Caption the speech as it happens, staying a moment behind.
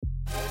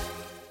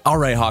All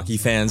right, hockey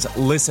fans,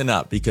 listen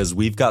up because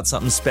we've got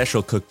something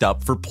special cooked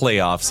up for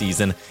playoff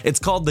season. It's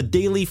called the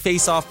Daily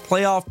Faceoff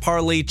Playoff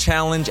Parlay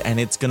Challenge, and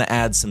it's going to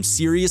add some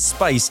serious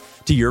spice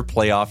to your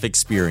playoff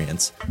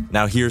experience.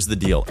 Now, here's the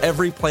deal.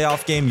 Every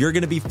playoff game, you're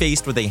going to be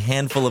faced with a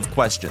handful of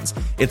questions.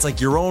 It's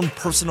like your own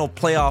personal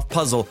playoff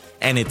puzzle,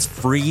 and it's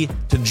free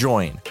to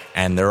join.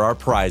 And there are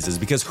prizes,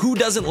 because who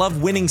doesn't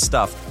love winning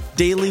stuff?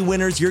 Daily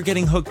winners, you're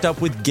getting hooked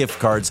up with gift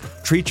cards.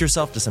 Treat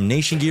yourself to some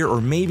Nation gear or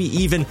maybe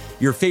even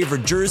your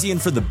favorite jersey.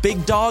 And for the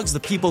big dogs, the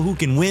people who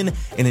can win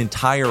an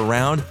entire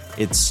round,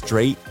 it's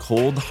straight,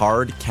 cold,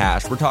 hard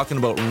cash. We're talking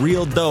about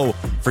real dough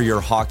for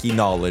your hockey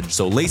knowledge.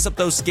 So lace up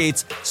those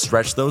skates,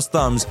 stretch those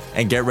thumbs,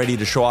 and get ready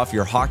to show off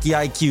your hockey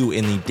IQ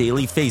in the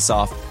Daily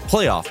Faceoff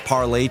Playoff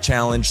Parlay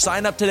Challenge.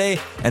 Sign up today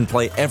and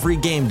play every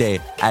game day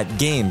at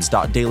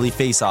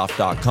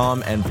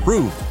games.dailyfaceoff.com and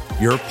prove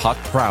your puck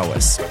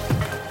prowess.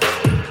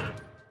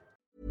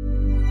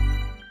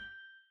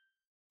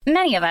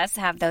 Many of us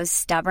have those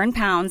stubborn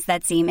pounds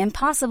that seem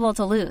impossible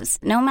to lose,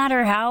 no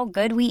matter how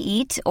good we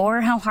eat or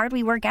how hard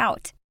we work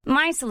out.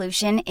 My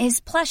solution is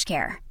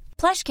PlushCare.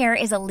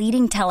 PlushCare is a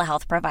leading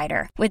telehealth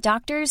provider with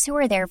doctors who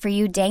are there for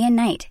you day and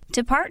night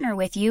to partner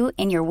with you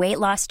in your weight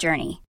loss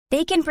journey.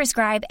 They can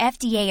prescribe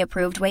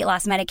FDA-approved weight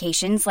loss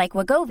medications like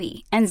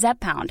Wegovy and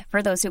Zepbound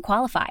for those who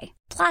qualify.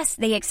 Plus,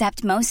 they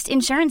accept most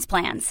insurance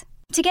plans.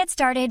 To get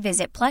started,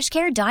 visit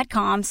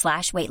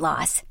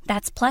plushcare.com/weightloss.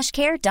 That's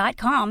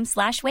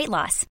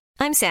plushcare.com/weightloss.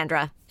 I'm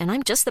Sandra, and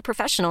I'm just the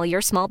professional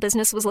your small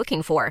business was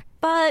looking for.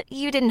 But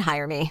you didn't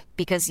hire me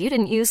because you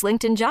didn't use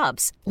LinkedIn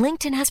Jobs.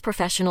 LinkedIn has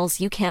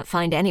professionals you can't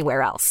find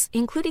anywhere else,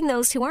 including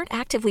those who aren't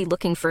actively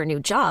looking for a new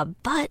job,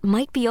 but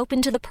might be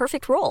open to the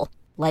perfect role,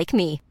 like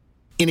me.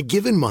 In a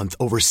given month,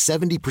 over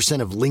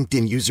 70% of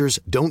LinkedIn users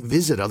don't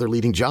visit other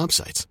leading job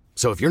sites.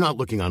 So if you're not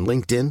looking on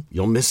LinkedIn,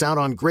 you'll miss out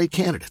on great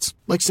candidates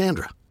like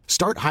Sandra.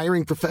 Start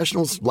hiring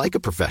professionals like a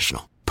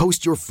professional.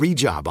 Post your free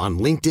job on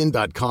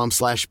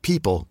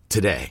linkedin.com/people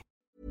today.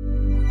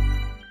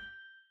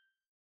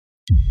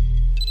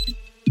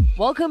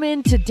 Welcome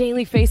into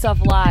Daily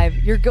Faceoff Live,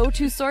 your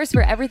go-to source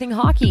for everything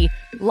hockey.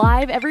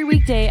 Live every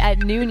weekday at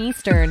noon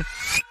Eastern.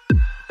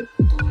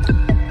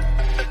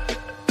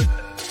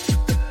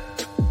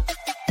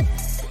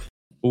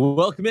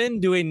 Welcome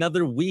into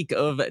another week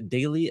of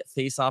Daily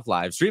Faceoff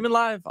Live. Streaming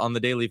live on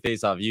the Daily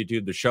Faceoff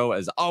YouTube. The show,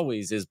 as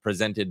always, is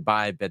presented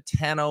by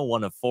Betano,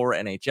 one of 4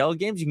 NHL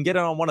games. You can get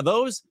it on one of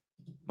those.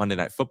 Monday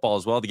Night Football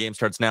as well. The game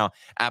starts now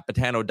at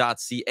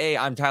betano.ca.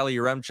 I'm Tyler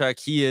Yaremchuk.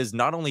 He is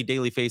not only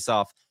Daily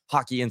Faceoff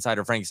hockey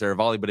insider Frank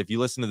Saravalli, but if you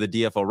listen to the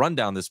DFO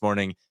rundown this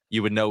morning,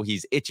 you would know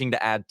he's itching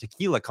to add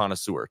tequila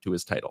connoisseur to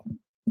his title.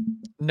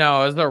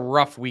 No, it was a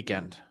rough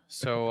weekend.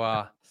 So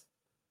I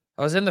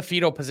was in the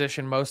fetal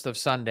position most of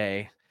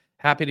Sunday.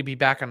 Happy to be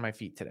back on my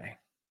feet today.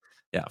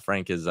 Yeah,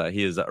 Frank is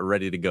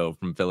ready to go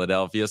from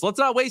Philadelphia. So let's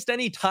not waste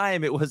any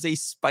time. It was a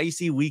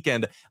spicy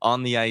weekend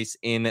on the ice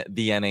in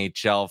the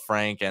NHL,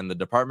 Frank, and the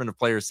Department of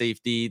Player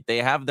Safety, they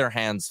have their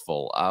hands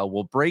full.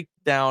 We'll break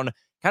down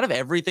kind of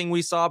everything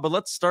we saw, but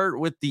let's start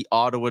with the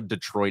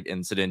Ottawa-Detroit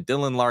incident.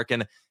 Dylan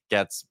Larkin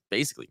gets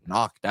basically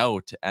knocked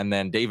out, and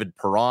then David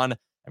Perron,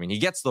 he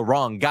gets the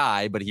wrong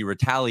guy, but he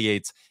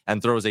retaliates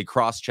and throws a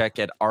cross-check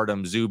at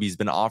Artem Zub. He's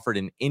been offered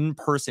an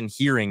in-person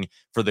hearing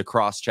for the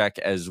cross-check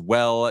as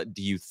well.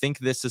 Do you think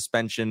this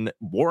suspension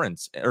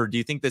warrants, or do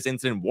you think this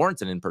incident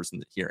warrants an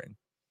in-person hearing?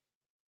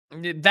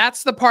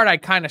 That's the part I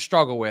kind of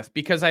struggle with,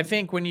 because I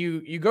think when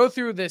you go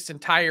through this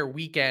entire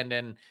weekend,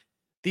 and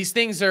these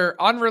things are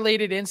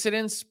unrelated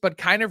incidents, but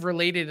kind of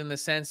related in the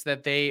sense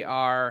that they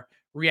are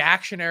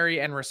reactionary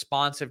and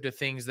responsive to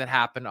things that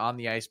happen on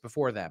the ice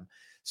before them.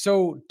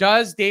 So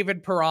does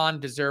David Perron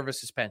deserve a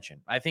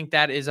suspension? I think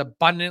that is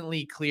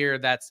abundantly clear.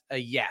 That's a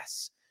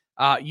yes.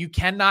 You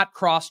cannot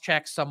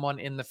cross-check someone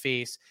in the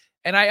face.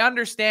 And I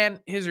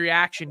understand his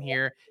reaction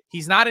here.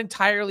 He's not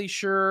entirely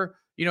sure,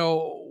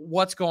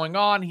 what's going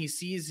on. He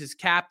sees his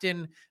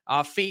captain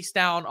face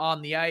down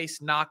on the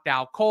ice, knocked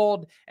out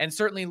cold, and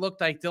certainly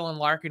looked like Dylan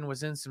Larkin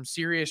was in some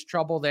serious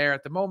trouble there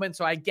at the moment.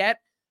 So I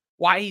get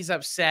why he's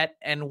upset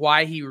and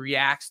why he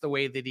reacts the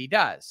way that he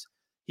does.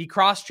 He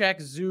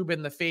cross-checks Zub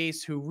in the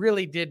face, who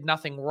really did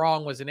nothing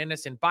wrong, was an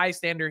innocent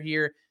bystander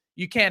here.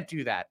 You can't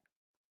do that.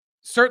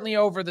 Certainly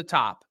over the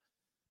top.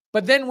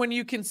 But then when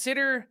you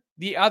consider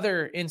the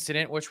other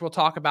incident, which we'll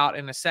talk about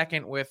in a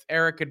second, with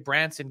Eric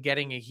Goodbranson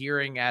getting a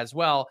hearing as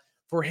well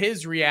for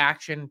his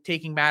reaction,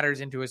 taking matters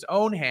into his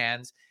own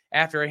hands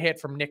after a hit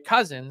from Nick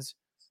Cousins,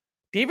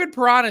 David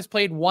Perron has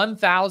played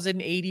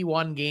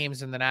 1,081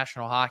 games in the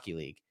National Hockey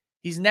League.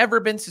 He's never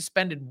been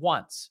suspended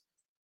once.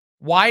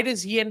 Why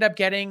does he end up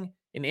getting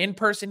an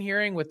in-person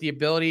hearing with the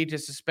ability to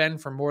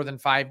suspend for more than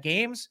 5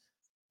 games?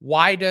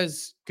 Why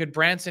does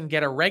Goodbranson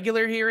get a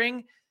regular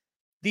hearing?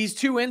 These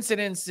two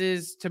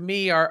incidences, to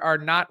me, are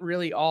not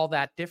really all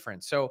that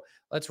different. So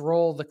let's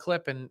roll the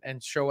clip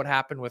and show what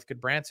happened with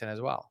Goodbranson as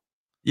well.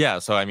 Yeah,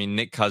 so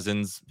Nick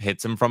Cousins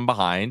hits him from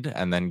behind,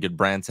 and then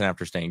Goodbranson,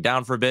 after staying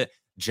down for a bit,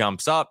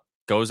 jumps up,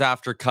 goes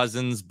after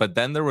Cousins. But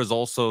then there was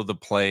also the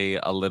play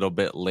a little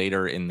bit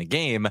later in the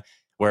game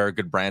where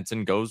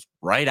Goodbranson goes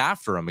right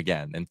after him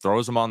again and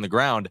throws him on the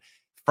ground.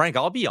 Frank,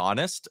 I'll be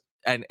honest,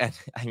 and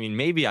I mean,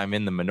 maybe I'm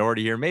in the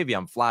minority here. Maybe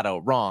I'm flat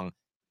out wrong.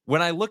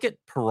 When I look at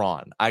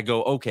Perron, I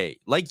go, okay,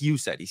 like you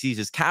said, he sees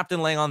his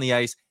captain laying on the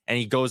ice and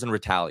he goes and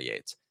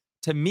retaliates.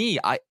 To me,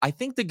 I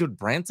think the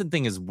Goodbranson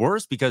thing is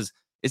worse because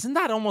isn't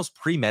that almost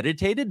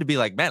premeditated to be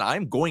like, man,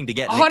 I'm going to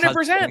get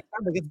 100%.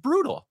 It's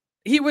brutal.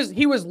 He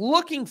was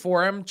looking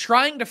for him,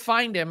 trying to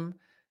find him,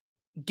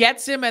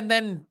 gets him, and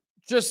then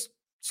just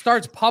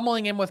starts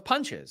pummeling him with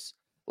punches.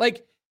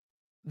 Like,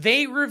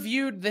 they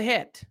reviewed the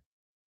hit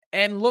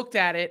and looked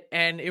at it,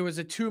 and it was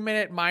a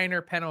 2-minute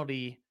minor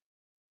penalty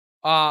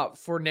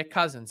for Nick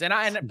Cousins.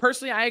 And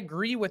personally, I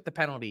agree with the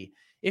penalty.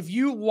 If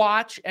you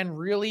watch and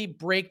really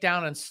break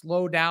down and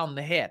slow down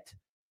the hit,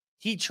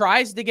 he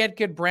tries to get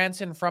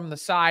Goodbranson from the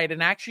side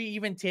and actually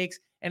even takes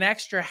an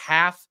extra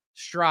half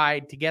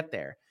stride to get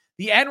there.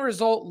 The end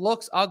result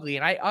looks ugly.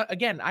 And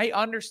I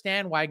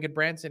understand why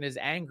Goodbranson is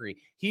angry.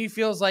 He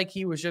feels like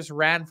he was just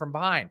ran from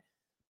behind,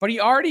 but he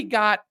already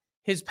got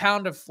his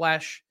pound of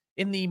flesh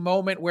in the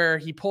moment where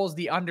he pulls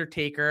the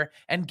Undertaker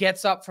and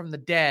gets up from the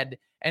dead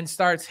and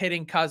starts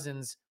hitting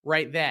Cousins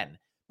right then.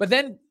 But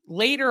then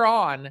later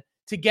on,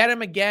 to get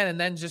him again and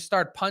then just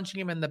start punching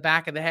him in the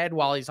back of the head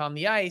while he's on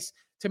the ice,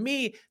 to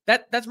me,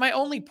 that's my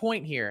only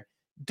point here.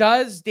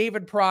 Does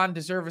David Perron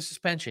deserve a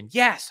suspension?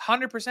 Yes,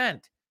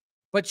 100%.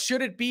 But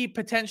should it be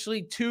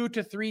potentially 2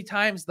 to 3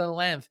 times the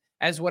length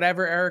as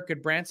whatever Eric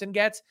Goodbranson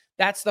gets?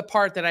 That's the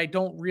part that I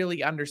don't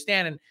really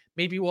understand. And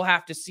maybe we'll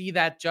have to see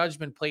that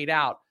judgment played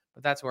out,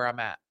 but that's where I'm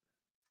at.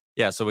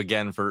 Yeah, so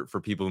again, for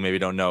people who maybe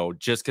don't know,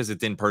 just because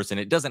it's in person,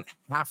 it doesn't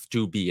have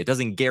to be. It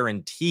doesn't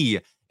guarantee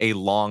a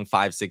long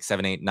 5, 6,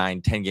 7, 8,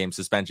 9, 10 game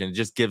suspension. It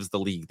just gives the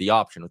league the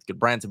option. With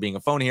Goodbranson being a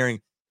phone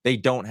hearing, they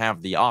don't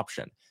have the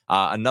option.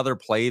 Another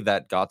play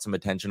that got some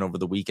attention over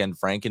the weekend,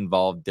 Frank,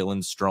 involved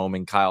Dylan Strome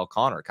and Kyle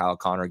Connor. Kyle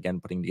Connor, again,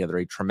 putting together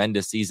a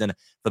tremendous season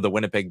for the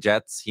Winnipeg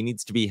Jets. He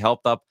needs to be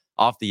helped up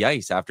off the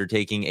ice after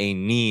taking a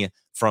knee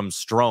from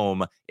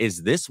Strome.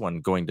 Is this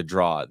one going to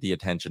draw the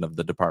attention of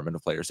the Department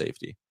of Player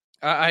Safety?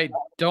 I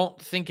don't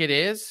think it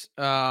is.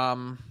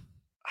 I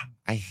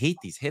hate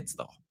these hits,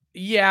 though.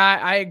 Yeah,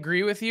 I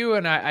agree with you.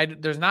 And I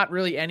there's not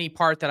really any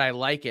part that I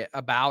like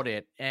about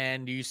it.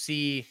 And you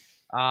see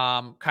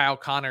Kyle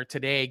Connor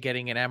today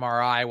getting an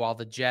MRI while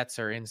the Jets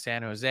are in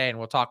San Jose. And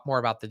we'll talk more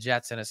about the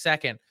Jets in a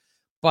second.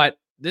 But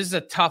this is a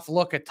tough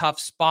look, a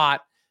tough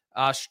spot.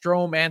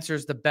 Strome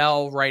answers the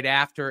bell right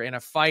after in a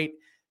fight.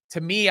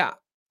 To me,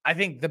 I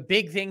think the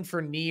big thing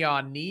for knee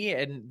on knee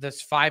and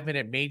this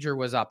 5-minute major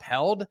was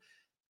upheld.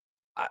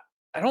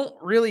 I don't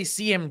really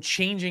see him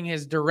changing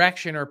his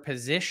direction or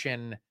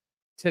position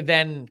to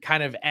then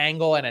kind of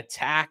angle and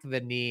attack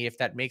the knee, if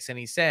that makes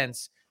any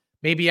sense.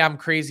 Maybe I'm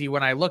crazy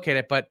when I look at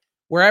it, but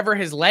wherever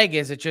his leg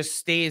is, it just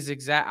stays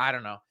I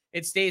don't know.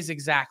 It stays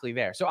exactly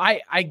there. So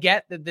I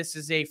get that this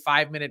is a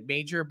 5-minute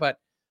major, but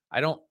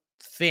I don't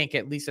think,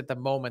 at least at the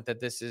moment,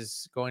 that this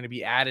is going to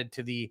be added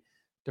to the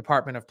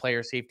Department of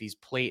Player Safety's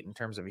plate in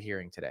terms of a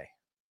hearing today.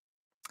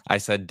 I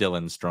said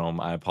Dylan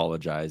Strome. I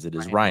apologize. It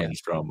is Ryan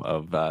Strome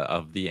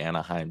of the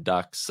Anaheim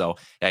Ducks. So,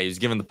 yeah, he was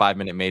given the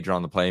 5-minute major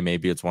on the play.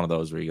 Maybe it's one of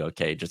those where you go,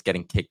 okay, just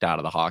getting kicked out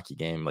of the hockey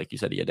game. Like you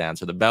said, he had to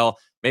answer the bell.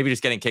 Maybe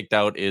just getting kicked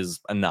out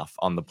is enough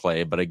on the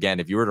play. But again,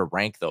 if you were to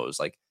rank those,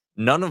 like,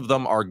 none of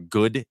them are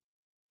good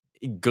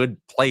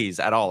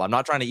plays at all. I'm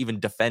not trying to even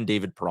defend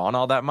David Perron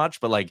all that much,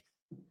 but like,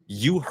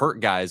 you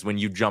hurt guys when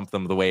you jump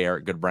them the way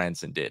Eric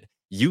Goodbranson did.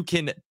 You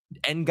can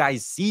end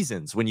guys'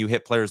 seasons when you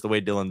hit players the way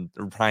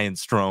Ryan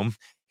Strome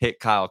hit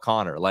Kyle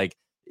Connor. Like,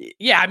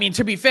 yeah, I mean,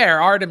 to be fair,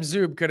 Artem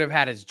Zub could have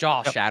had his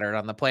jaw shattered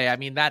on the play. I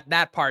mean,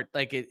 that part,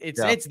 like,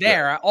 it's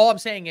there. Yeah. All I'm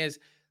saying is,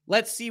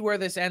 let's see where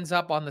this ends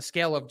up on the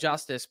scale of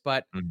justice.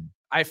 But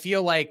I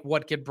feel like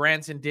what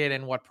Goodbranson did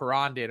and what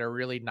Perron did are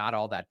really not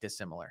all that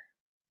dissimilar.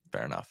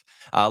 Fair enough.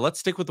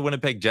 Let's stick with the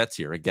Winnipeg Jets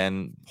here.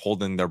 Again,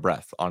 holding their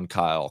breath on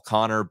Kyle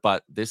Connor,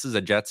 but this is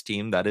a Jets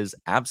team that is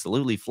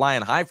absolutely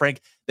flying high, Frank.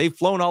 They've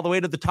flown all the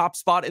way to the top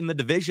spot in the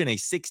division, a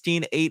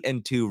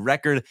 16-8-2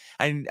 record.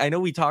 I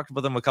know we talked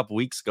about them a couple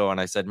weeks ago, and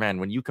I said, man,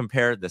 when you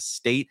compare the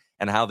state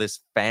and how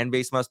this fan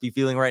base must be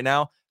feeling right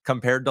now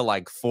compared to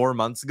like 4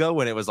 months ago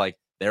when it was like,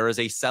 there is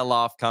a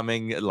sell-off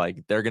coming,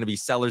 like they're going to be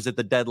sellers at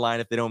the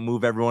deadline if they don't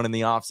move everyone in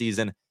the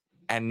offseason.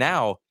 And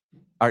now,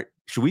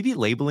 should we be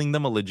labeling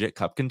them a legit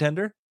cup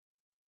contender?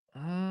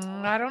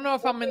 I don't know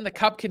if I'm in the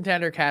cup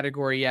contender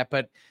category yet,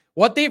 but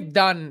what they've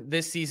done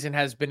this season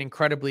has been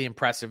incredibly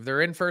impressive.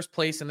 They're in first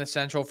place in the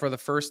Central for the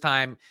first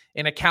time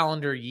in a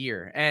calendar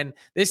year. And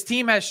this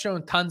team has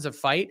shown tons of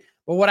fight.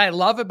 But what I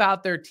love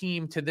about their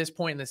team to this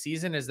point in the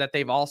season is that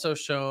they've also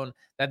shown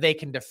that they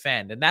can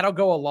defend. And that'll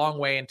go a long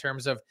way in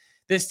terms of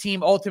this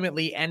team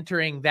ultimately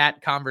entering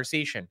that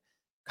conversation.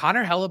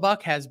 Connor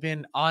Hellebuck has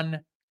been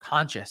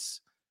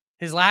unconscious.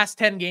 His last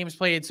 10 games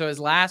played, so his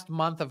last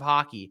month of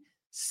hockey,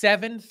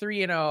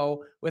 7-3-0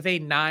 with a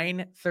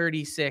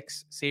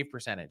 .936 save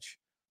percentage,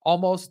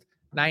 almost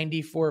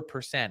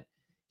 94%.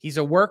 He's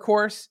a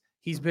workhorse.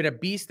 He's been a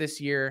beast this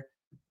year,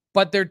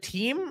 but their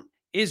team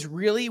is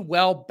really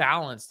well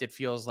balanced. It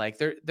feels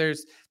like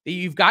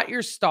you've got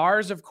your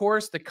stars, of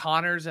course, the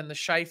Connors and the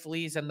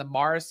Scheifeleys and the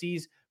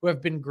Morrisseys, who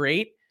have been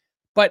great,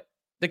 but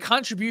the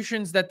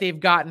contributions that they've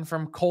gotten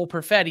from Cole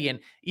Perfetti and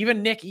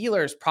even Nick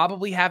Ehlers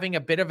probably having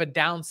a bit of a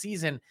down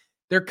season,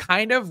 they're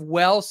kind of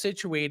well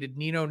situated.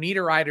 Nino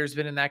Niederreiter's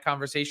been in that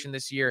conversation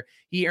this year.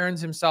 He earns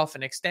himself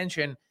an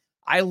extension.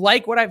 I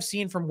like what I've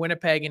seen from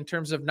Winnipeg in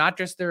terms of not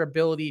just their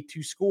ability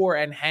to score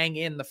and hang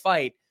in the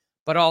fight,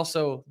 but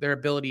also their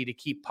ability to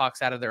keep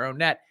pucks out of their own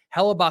net.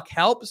 Hellebuck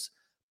helps,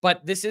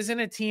 but this isn't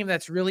a team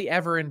that's really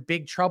ever in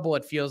big trouble.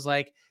 It feels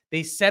like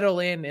they settle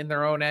in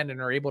their own end and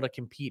are able to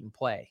compete and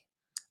play.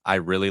 I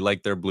really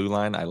like their blue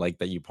line. I like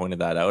that you pointed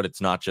that out.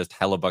 It's not just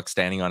Hellebuck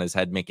standing on his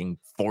head making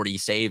 40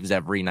 saves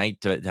every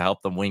night to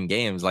help them win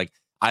games. Like,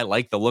 I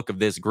like the look of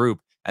this group.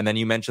 And then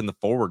you mentioned the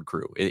forward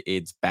crew.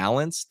 It's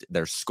balanced.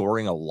 They're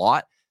scoring a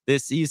lot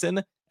this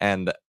season.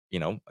 And, you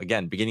know,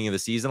 again, beginning of the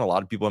season, a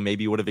lot of people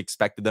maybe would have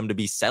expected them to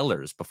be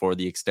sellers before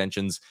the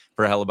extensions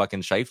for Hellebuck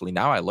and Scheifele.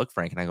 Now I look,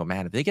 Frank, and I go,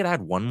 man, if they could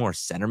add one more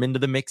centerman to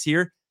the mix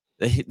here,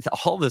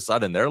 all of a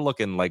sudden they're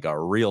looking like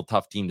a real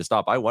tough team to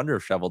stop. I wonder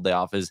if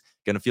Cheveldayoff is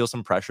going to feel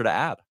some pressure to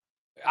add.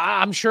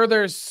 I'm sure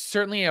there's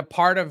certainly a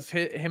part of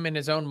him in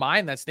his own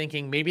mind that's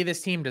thinking maybe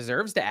this team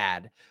deserves to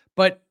add.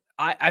 But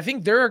I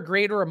think they're a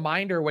great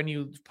reminder when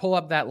you pull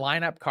up that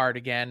lineup card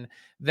again,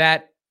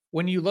 that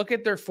when you look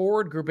at their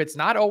forward group, it's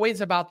not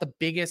always about the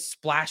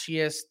biggest,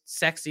 splashiest,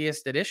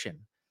 sexiest addition.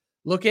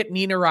 Look at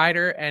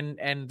Niederreiter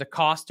and the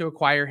cost to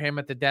acquire him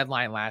at the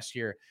deadline last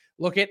year.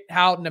 Look at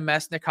how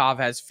Nemesnikov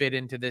has fit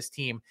into this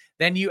team.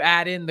 Then you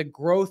add in the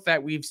growth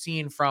that we've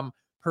seen from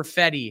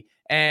Perfetti,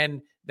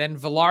 and then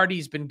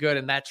Velarde's been good.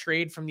 And that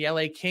trade from the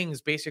LA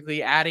Kings,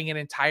 basically adding an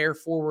entire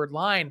forward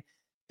line.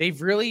 They've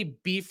really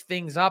beefed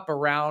things up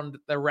around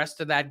the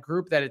rest of that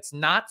group, that it's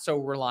not so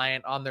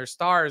reliant on their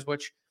stars,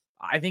 which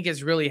I think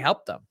has really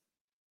helped them.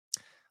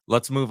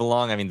 Let's move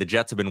along. I mean, the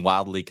Jets have been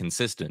wildly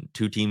consistent.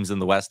 Two teams in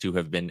the West who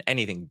have been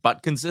anything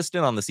but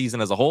consistent on the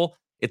season as a whole.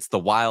 It's the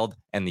Wild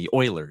and the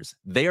Oilers.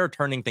 They are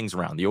turning things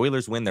around. The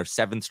Oilers win their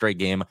 7th straight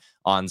game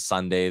on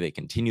Sunday. They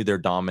continue their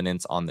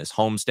dominance on this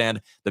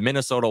homestand. The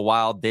Minnesota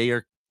Wild,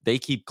 they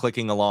keep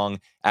clicking along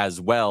as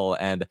well.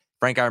 And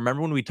Frank, I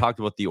remember when we talked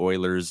about the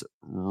Oilers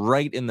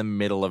right in the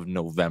middle of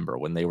November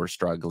when they were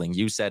struggling.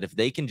 You said if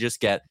they can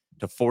just get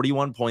to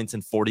 41 points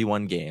in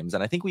 41 games,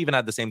 and I think we even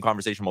had the same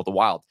conversation about the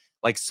Wild,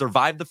 like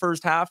survive the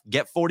first half,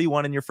 get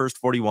 41 in your first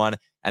 41,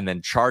 and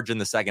then charge in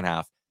the second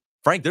half.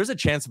 Frank, there's a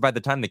chance by the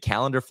time the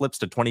calendar flips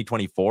to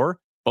 2024,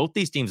 both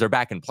these teams are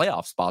back in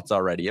playoff spots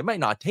already. It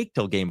might not take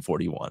till game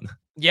 41.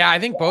 Yeah, I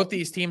think both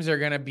these teams are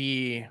going to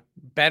be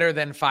better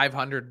than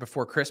 500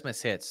 before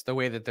Christmas hits, the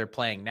way that they're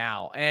playing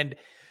now. And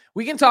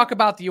we can talk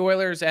about the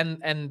Oilers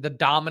and the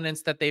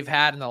dominance that they've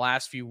had in the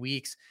last few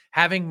weeks,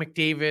 having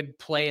McDavid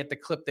play at the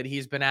clip that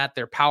he's been at,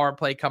 their power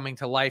play coming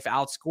to life,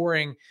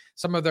 outscoring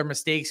some of their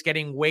mistakes,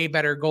 getting way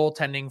better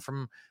goaltending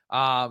from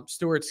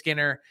Stuart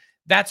Skinner.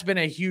 That's been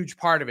a huge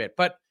part of it.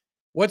 But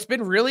what's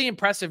been really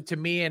impressive to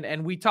me,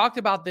 and we talked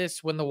about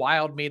this when the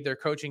Wild made their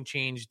coaching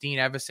change, Dean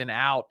Evason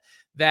out,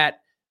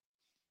 that,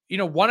 you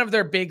know, one of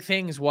their big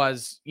things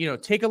was, you know,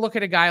 take a look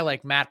at a guy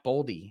like Matt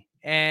Boldy.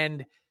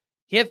 And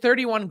he had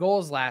 31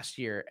 goals last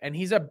year, and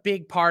he's a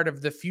big part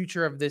of the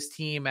future of this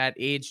team at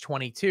age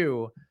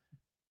 22.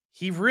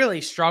 He really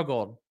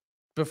struggled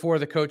before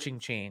the coaching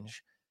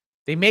change.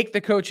 They make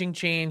the coaching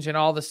change, and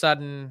all of a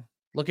sudden,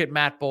 look at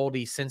Matt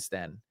Boldy since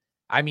then.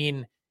 I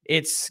mean,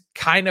 it's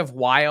kind of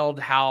wild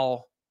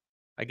how,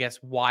 I guess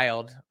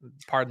wild,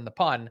 pardon the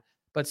pun,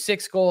 but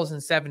 6 goals in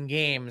 7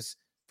 games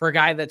for a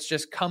guy that's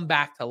just come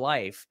back to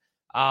life.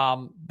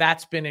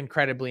 That's been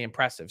incredibly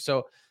impressive.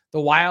 So the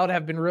Wild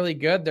have been really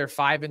good. They're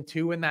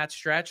 5-2 in that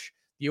stretch.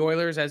 The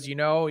Oilers, as you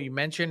know, you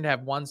mentioned,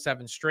 have won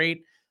 7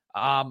 straight.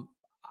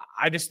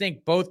 I just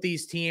think both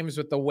these teams,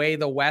 with the way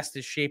the West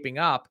is shaping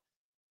up,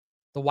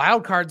 the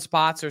wild card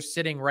spots are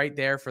sitting right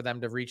there for them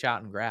to reach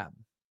out and grab.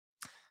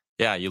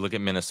 Yeah, you look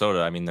at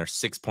Minnesota. I mean, they're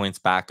 6 points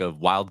back of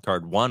wild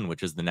card 1,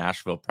 which is the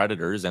Nashville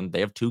Predators, and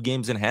they have 2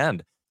 games in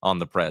hand on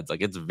the Preds.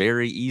 Like, it's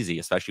very easy,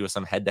 especially with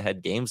some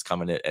head-to-head games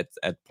coming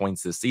at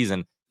points this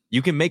season.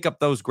 You can make up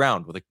that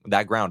ground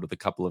with a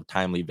couple of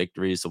timely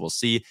victories. So we'll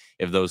see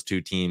if those two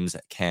teams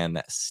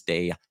can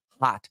stay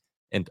hot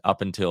and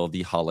up until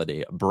the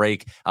holiday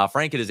break.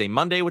 Frank, it is a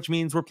Monday, which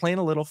means we're playing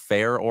a little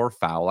fair or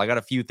foul. I got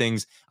a few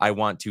things I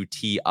want to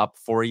tee up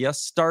for you,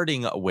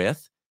 starting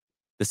with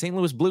the St.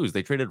 Louis Blues.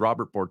 They traded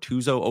Robert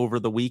Bortuzzo over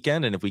the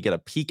weekend. And if we get a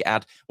peek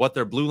at what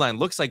their blue line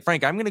looks like,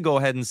 Frank, I'm going to go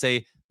ahead and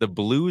say the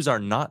Blues are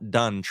not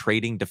done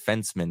trading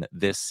defensemen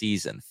this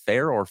season.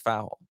 Fair or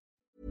foul?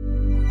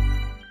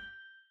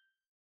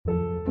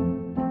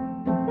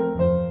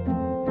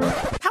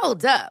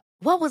 Hold up.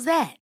 What was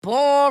that?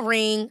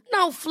 Boring.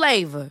 No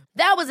flavor.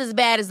 That was as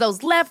bad as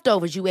those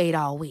leftovers you ate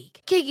all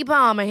week. Keke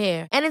Palmer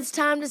here. And it's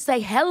time to say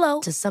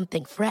hello to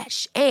something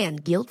fresh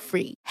and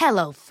guilt-free.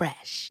 Hello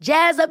Fresh.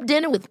 Jazz up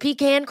dinner with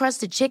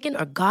pecan-crusted chicken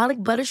or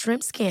garlic butter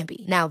shrimp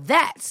scampi. Now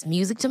that's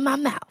music to my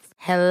mouth.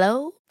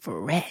 Hello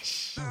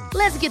Fresh.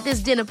 Let's get this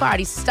dinner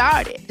party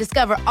started.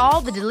 Discover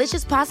all the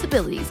delicious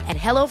possibilities at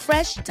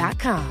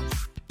hellofresh.com.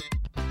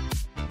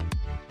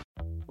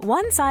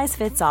 One size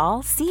fits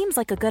all seems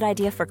like a good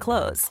idea for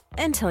clothes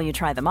until you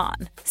try them on.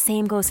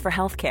 Same goes for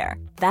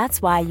healthcare.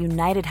 That's why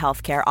United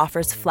Healthcare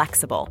offers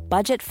flexible,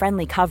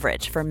 budget-friendly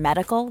coverage for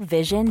medical,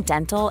 vision,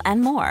 dental, and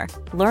more.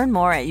 Learn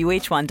more at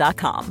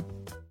uh1.com.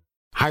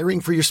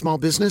 Hiring for your small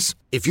business?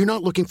 If you're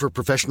not looking for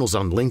professionals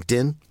on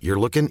LinkedIn, you're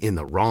looking in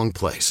the wrong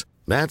place.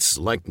 That's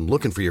like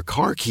looking for your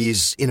car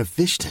keys in a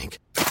fish tank.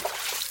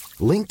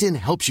 LinkedIn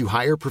helps you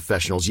hire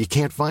professionals you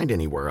can't find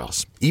anywhere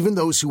else, even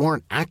those who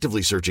aren't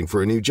actively searching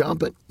for a new job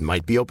but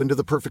might be open to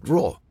the perfect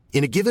role.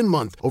 In a given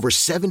month, over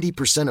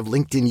 70% of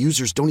LinkedIn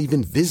users don't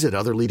even visit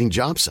other leading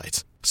job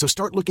sites. So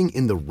start looking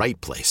in the right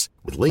place.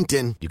 With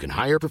LinkedIn, you can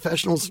hire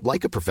professionals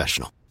like a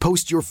professional.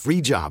 Post your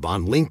free job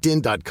on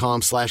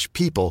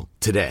linkedin.com/people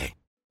today.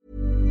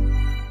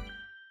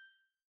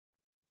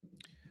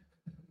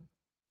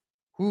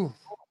 Ooh.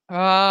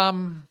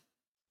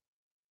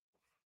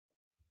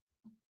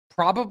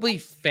 Probably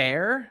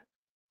fair,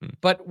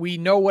 but we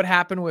know what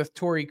happened with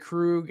Torrey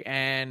Krug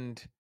and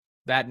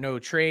that no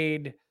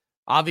trade.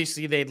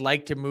 Obviously, they'd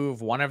like to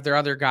move one of their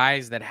other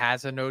guys that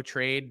has a no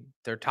trade.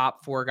 Their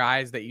top four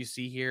guys that you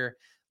see here,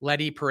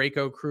 Leddy,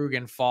 Parayko, Krug,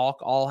 and Falk,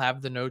 all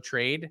have the no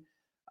trade.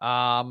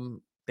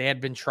 They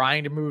had been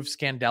trying to move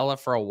Scandella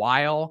for a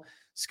while.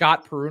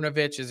 Scott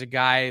Perunovich is a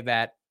guy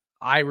that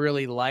I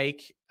really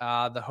like,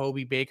 the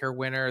Hobie Baker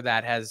winner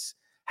that has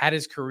had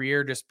his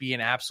career just be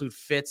in absolute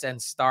fits and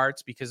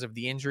starts because of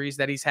the injuries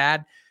that he's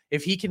had.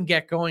 If he can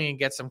get going and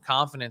get some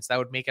confidence, that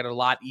would make it a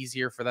lot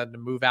easier for them to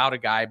move out a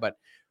guy. But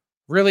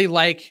really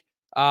like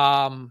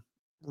Bortuzzo,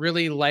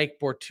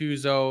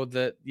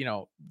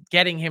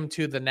 getting him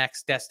to the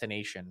next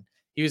destination.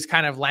 He was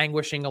kind of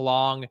languishing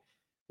along.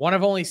 One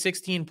of only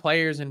 16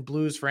 players in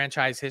Blues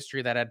franchise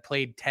history that had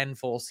played 10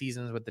 full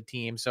seasons with the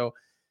team. So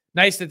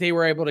nice that they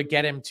were able to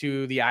get him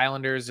to the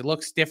Islanders. It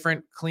looks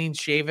different, clean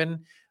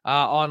shaven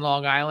on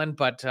Long Island,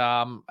 but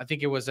I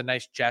think it was a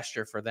nice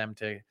gesture for them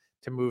to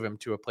move him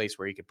to a place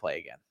where he could play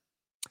again.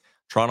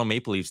 Toronto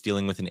Maple Leafs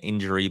dealing with an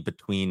injury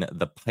between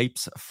the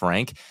pipes,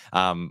 Frank.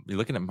 You're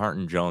looking at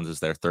Martin Jones as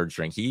their third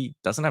string. He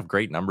doesn't have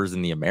great numbers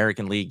in the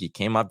American League. He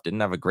came up, didn't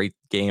have a great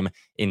game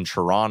in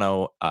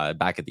Toronto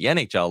back at the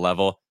NHL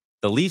level.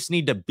 The Leafs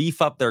need to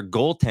beef up their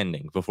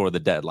goaltending before the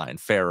deadline.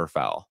 Fair or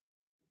foul?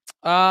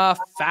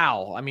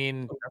 Foul. I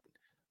mean,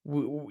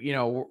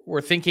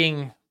 we're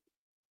thinking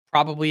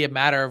probably a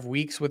matter of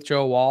weeks with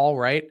Joe Wall,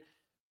 right?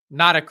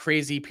 Not a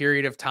crazy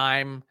period of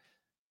time.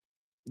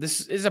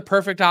 This is a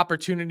perfect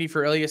opportunity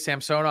for Ilya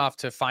Samsonov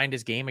to find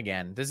his game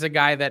again. This is a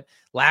guy that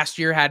last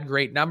year had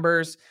great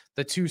numbers.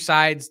 The two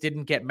sides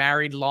didn't get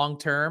married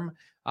long-term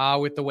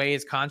with the way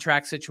his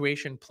contract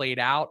situation played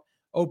out,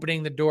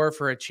 opening the door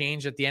for a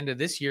change at the end of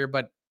this year.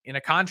 But in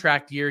a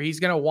contract year, he's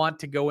going to want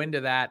to go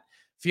into that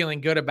feeling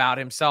good about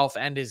himself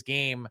and his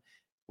game.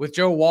 With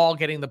Joe Wall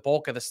getting the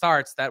bulk of the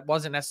starts, that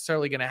wasn't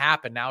necessarily going to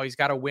happen. Now he's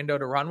got a window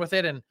to run with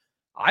it, and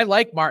I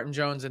like Martin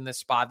Jones in this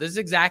spot. This is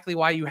exactly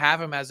why you have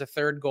him as a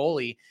third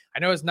goalie. I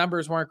know his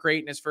numbers weren't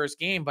great in his first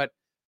game, but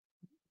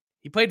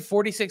he played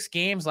 46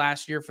 games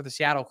last year for the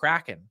Seattle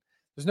Kraken.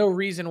 There's no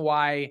reason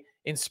why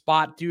in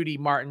spot duty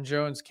Martin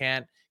Jones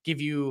can't give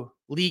you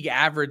league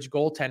average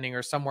goaltending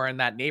or somewhere in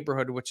that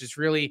neighborhood, which is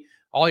really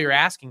all you're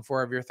asking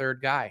for of your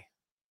third guy.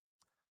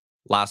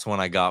 Last one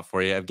I got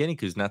for you, Evgeny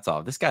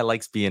Kuznetsov. This guy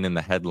likes being in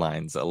the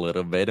headlines a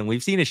little bit, and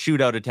we've seen his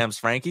shootout attempts,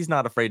 Frank. He's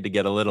not afraid to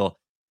get a little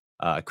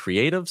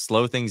creative,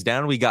 slow things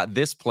down. We got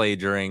this play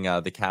during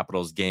the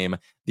Capitals game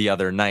the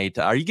other night.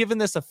 Are you giving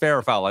this a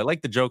fair foul? I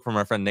like the joke from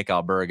our friend Nick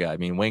Alberga. I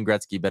mean, Wayne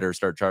Gretzky better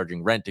start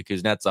charging rent to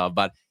Kuznetsov,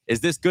 but is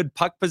this good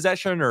puck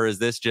possession, or is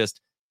this just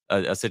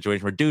a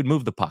situation where, dude,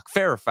 move the puck?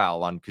 Fair or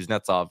foul on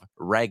Kuznetsov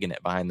ragging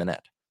it behind the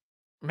net?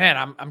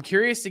 Man, I'm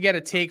curious to get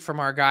a take from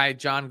our guy,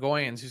 John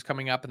Goyens, who's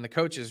coming up in the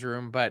coach's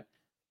room, but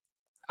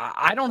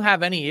I don't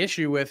have any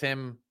issue with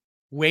him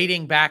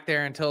waiting back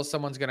there until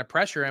someone's going to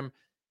pressure him.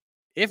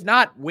 If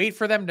not, wait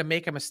for them to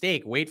make a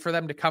mistake. Wait for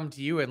them to come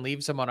to you and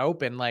leave someone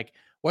open. Like,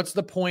 what's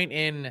the point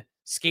in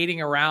skating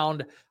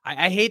around?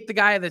 I hate the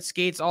guy that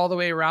skates all the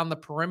way around the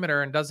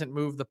perimeter and doesn't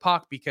move the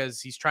puck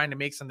because he's trying to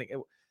make something.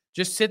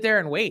 Just sit there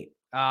and wait.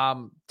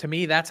 To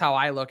me, that's how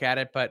I look at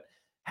it. But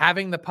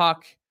having the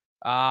puck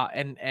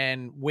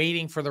and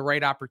waiting for the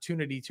right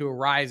opportunity to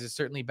arise is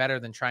certainly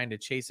better than trying to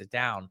chase it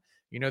down.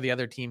 You know, the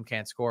other team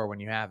can't score when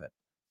you have it.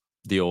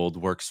 The old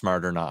work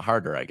smarter, not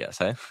harder, I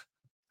guess, eh?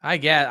 I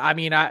get. I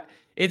mean,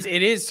 it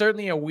is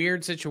certainly a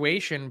weird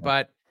situation,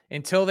 but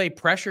until they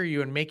pressure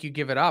you and make you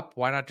give it up,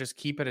 why not just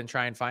keep it and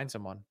try and find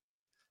someone?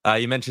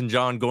 You mentioned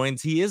John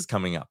Goyens. He is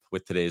coming up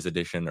with today's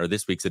edition, or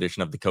this week's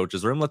edition of the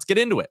Coach's Room. Let's get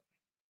into it.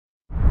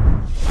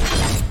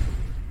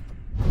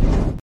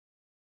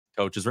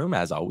 Coach's Room,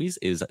 as always,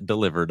 is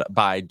delivered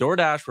by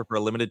DoorDash, where for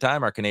a limited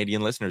time, our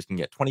Canadian listeners can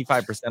get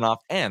 25%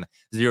 off and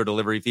 0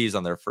 delivery fees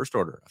on their first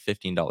order of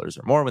 $15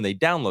 or more when they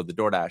download the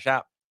DoorDash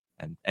app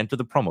and enter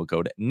the promo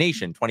code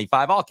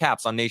NATION25, all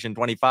caps on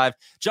NATION25.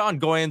 John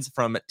Goyens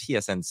from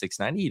TSN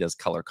 690. He does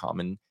color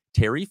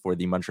commentary for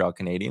the Montreal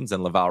Canadiens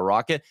and Laval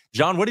Rocket.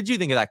 John, what did you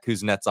think of that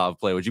Kuznetsov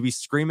play? Would you be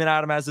screaming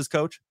at him as his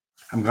coach?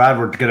 I'm glad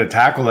we're going to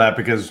tackle that,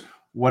 because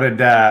what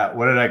did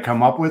I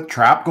come up with?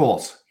 Trap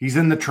goals. He's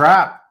in the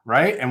trap,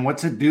 right? And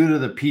what's it do to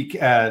the peak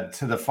to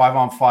the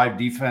 5-on-5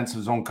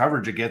 defensive zone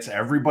coverage? It gets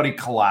everybody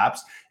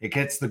collapsed. It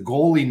gets the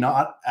goalie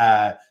not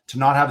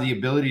have the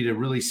ability to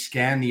really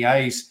scan the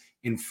ice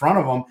in front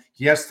of him.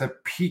 He has to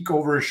peek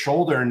over his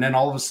shoulder, and then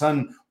all of a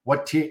sudden,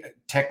 what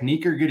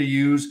technique are you going to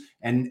use?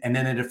 And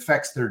then it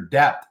affects their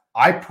depth.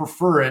 I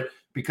prefer it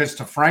because,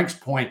 to Frank's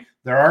point,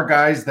 there are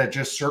guys that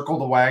just circle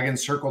the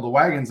wagons,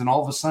 and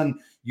all of a sudden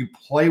you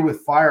play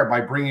with fire by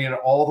bringing it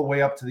all the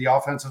way up to the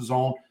offensive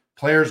zone.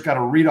 Players got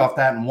to read off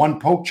that in one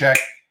poke check,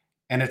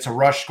 and it's a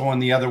rush going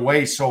the other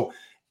way. So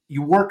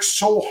you work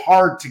so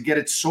hard to get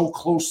it so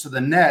close to the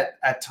net.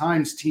 At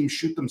times, teams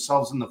shoot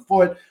themselves in the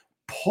foot,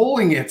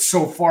 pulling it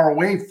so far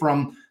away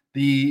from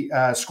the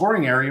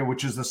scoring area,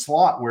 which is the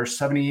slot where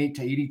 78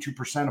 to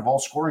 82% of all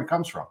scoring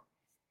comes from.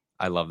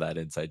 I love that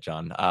insight,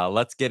 John.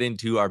 Let's get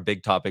into our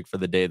big topic for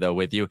the day, though,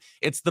 with you.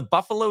 It's the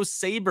Buffalo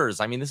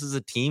Sabres. I mean, this is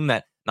a team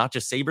that not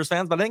just Sabres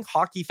fans, but I think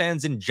hockey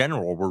fans in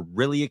general were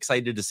really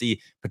excited to see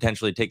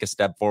potentially take a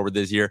step forward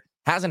this year.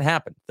 Hasn't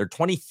happened. They're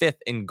 25th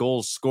in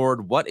goals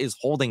scored. What is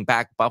holding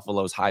back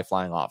Buffalo's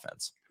high-flying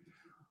offense?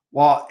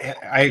 Well,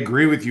 I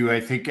agree with you. I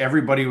think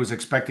everybody was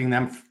expecting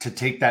them to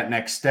take that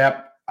next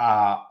step.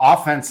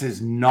 Offense is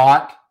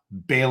not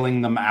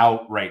bailing them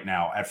out right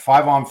now. At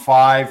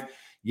 5-on-5,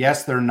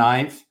 yes, they're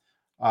 9th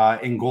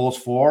in goals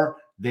for.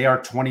 They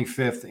are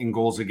 25th in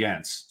goals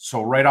against.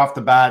 So right off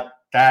the bat,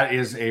 that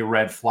is a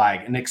red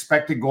flag. And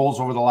expected goals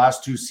over the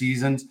last 2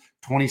 seasons,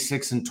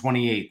 26 and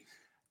 28.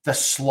 The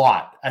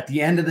slot, at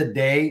the end of the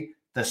day,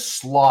 the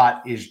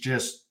slot is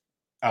just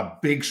a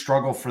big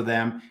struggle for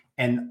them.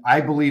 And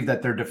I believe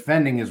that their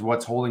defending is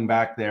what's holding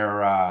back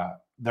their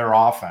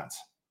offense.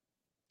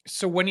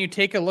 So when you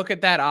take a look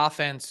at that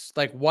offense,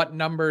 like, what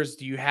numbers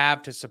do you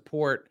have to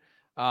support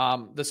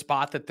the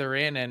spot that they're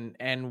in,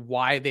 and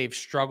why they've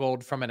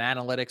struggled from an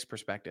analytics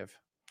perspective?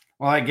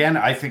 Well, again,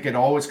 I think it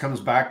always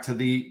comes back to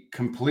the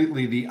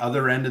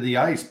other end of the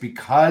ice,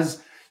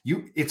 because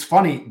it's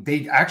funny.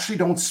 They actually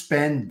don't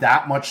spend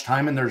that much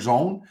time in their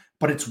zone,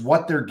 but it's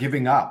what they're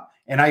giving up.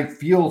 And I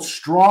feel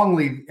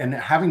strongly, and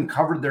having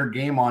covered their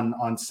game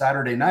on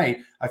Saturday night,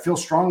 I feel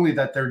strongly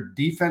that their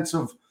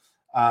defensive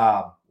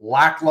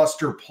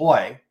lackluster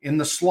play in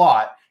the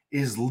slot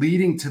is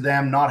leading to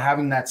them not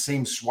having that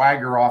same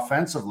swagger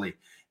offensively.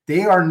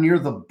 They are near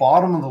the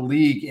bottom of the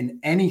league in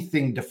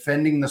anything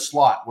defending the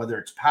slot, whether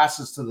it's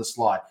passes to the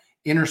slot,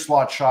 inner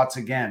slot shots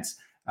against,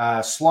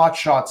 slot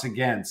shots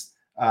against,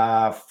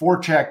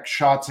 forecheck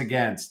shots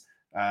against,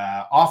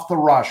 off the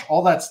rush,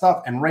 all that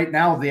stuff. And right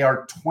now they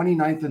are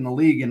 29th in the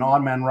league in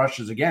odd man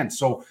rushes against.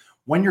 So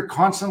when you're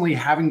constantly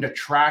having to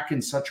track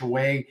in such a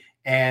way,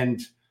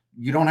 and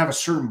you don't have a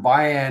certain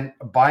buy-in,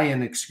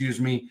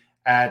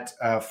 at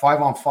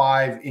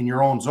 5-on-5 in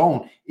your own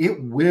zone,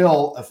 it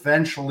will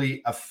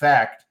eventually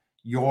affect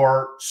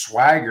your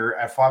swagger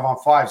at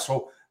 5-on-5.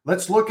 So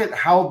let's look at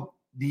how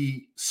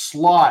the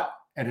slot,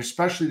 and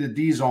especially the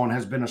D zone,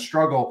 has been a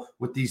struggle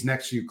with these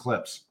next few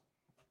clips.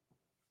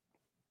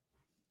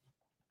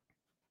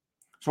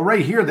 So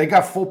right here, they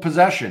got full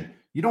possession.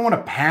 You don't want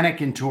to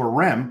panic into a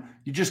rim.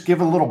 You just give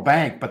a little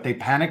bank, but they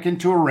panic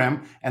into a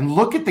rim. And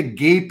look at the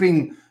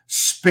gaping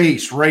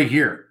space right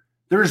here.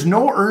 There's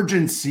no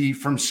urgency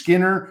from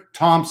Skinner,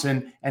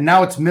 Thompson, and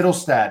now it's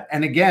Middlestad.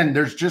 And again,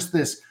 there's just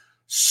this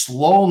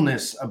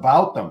slowness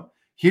about them.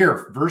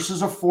 Here,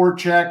 versus a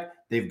forecheck,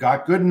 they've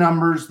got good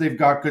numbers, they've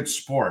got good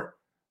support.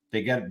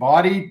 They get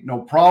bodied, no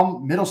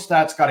problem.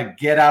 Middlestad's got to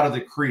get out of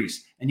the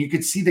crease. And you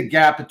can see the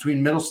gap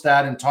between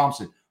Middlestad and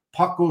Thompson.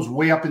 Puck goes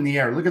way up in the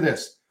air. Look at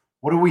this.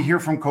 What do we hear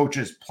from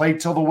coaches? Play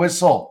till the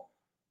whistle.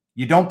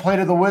 You don't play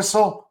to the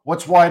whistle,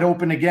 what's wide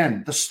open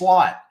again? The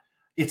slot.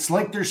 It's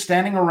like they're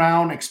standing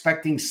around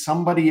expecting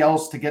somebody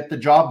else to get the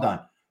job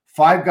done.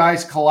 5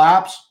 guys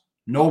collapse,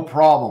 no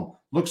problem.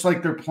 Looks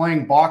like they're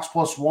playing box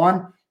plus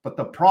 1, but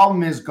the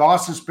problem is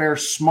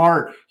Gossesbear's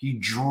smart. He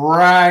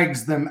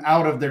drags them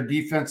out of their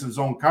defensive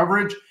zone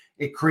coverage.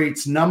 It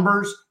creates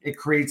numbers, it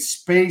creates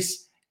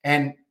space,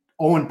 and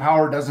Owen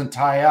Power doesn't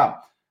tie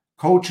up.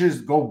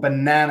 Coaches go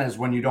bananas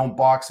when you don't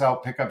box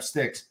out, pick up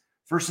sticks.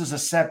 Versus a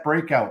set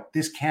breakout,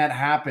 this can't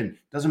happen.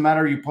 Doesn't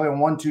matter you play a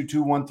 1-2-2,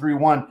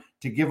 1-3-1.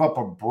 To give up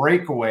a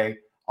breakaway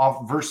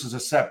off versus a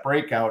set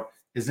breakout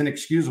is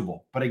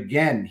inexcusable. But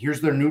again,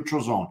 here's their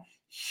neutral zone.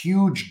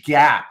 Huge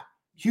gap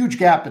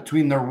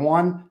between their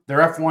F1,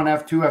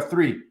 F2,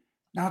 F3.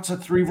 Now it's a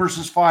 3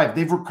 versus 5.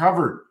 They've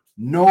recovered.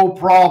 No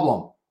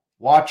problem.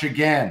 Watch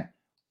again.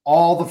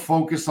 All the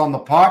focus on the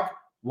puck.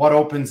 What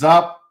opens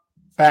up?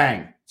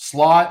 Bang.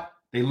 Slot.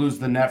 They lose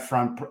the net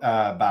front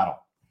battle.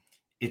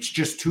 It's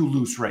just too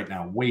loose right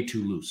now. Way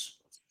too loose.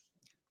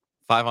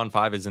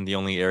 5-on-5 isn't the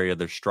only area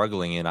they're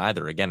struggling in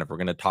either. Again, if we're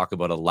going to talk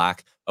about a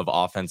lack of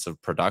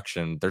offensive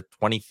production, they're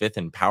 25th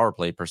in power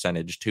play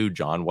percentage too,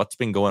 John. What's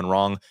been going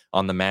wrong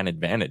on the man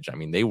advantage? I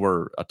mean, they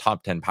were a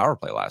top 10 power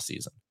play last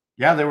season.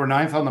 Yeah, they were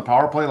 9th on the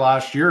power play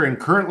last year. And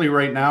currently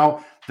right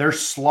now, their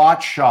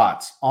slot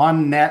shots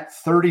on net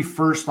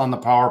 31st on the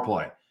power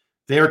play.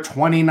 They are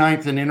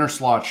 29th in inner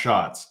slot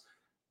shots.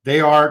 They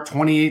are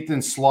 28th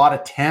in slot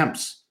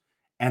attempts.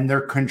 And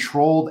their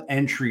controlled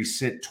entries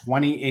sit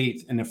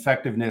 28th in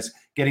effectiveness,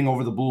 getting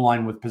over the blue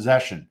line with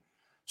possession.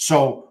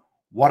 So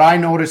what I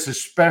noticed,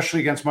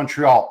 especially against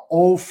Montreal,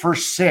 0 for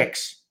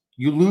 6.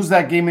 You lose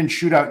that game in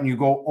shootout and you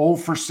go 0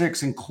 for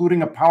 6,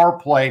 including a power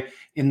play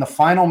in the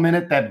final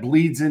minute that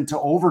bleeds into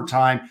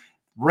overtime.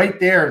 Right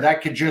there,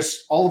 that could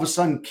just all of a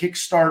sudden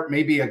kickstart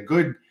maybe a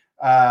good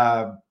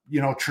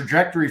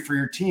trajectory for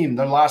your team.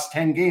 Their last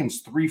 10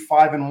 games,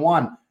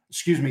 3-5-1.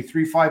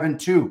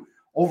 3-5-2.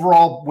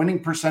 Overall winning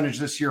percentage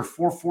this year,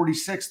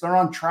 446. They're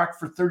on track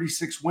for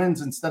 36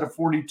 wins instead of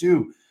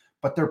 42.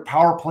 But their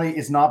power play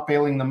is not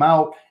bailing them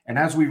out. And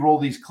as we roll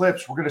these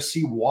clips, we're going to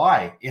see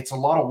why. It's a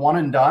lot of one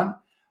and done.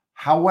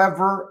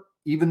 However,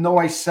 even though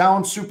I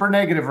sound super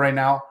negative right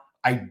now,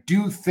 I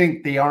do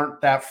think they aren't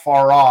that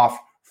far off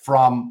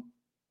from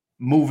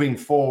moving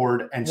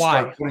forward and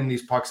start putting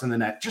these pucks in the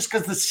net. Just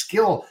because the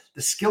skill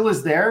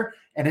is there,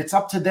 and it's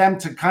up to them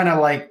to kind of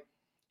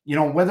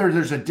whether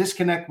there's a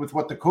disconnect with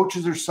what the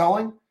coaches are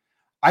selling.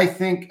 I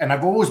think, and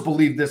I've always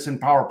believed this in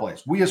power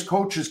plays, we as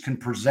coaches can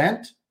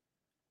present,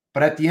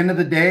 but at the end of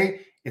the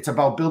day, it's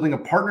about building a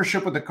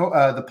partnership with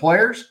the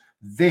players.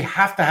 They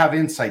have to have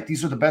insight.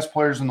 These are the best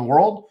players in the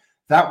world.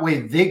 That way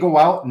they go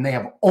out and they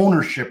have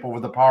ownership over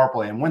the power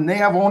play. And when they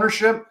have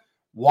ownership,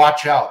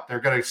 watch out. They're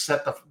going to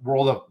set the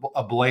world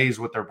ablaze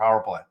with their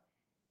power play.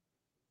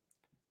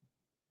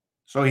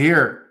 So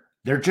here,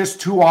 they're just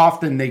too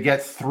often they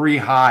get 3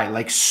 high,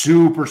 like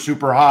super,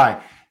 super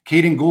high.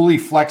 Caden Gooley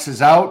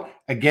flexes out.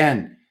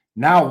 Again,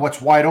 now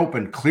what's wide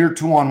open? Clear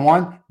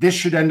 2-on-1. This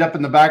should end up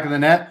in the back of the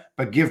net,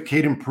 but give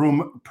Caden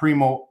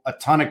Primo a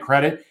ton of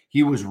credit.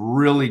 He was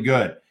really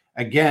good.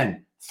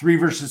 Again, 3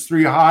 versus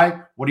 3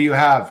 high. What do you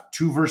have?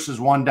 2 versus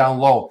 1 down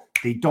low.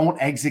 They don't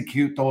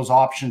execute those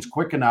options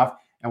quick enough.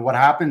 And what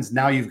happens?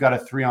 Now you've got a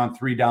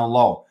 3-on-3 down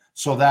low.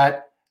 So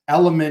that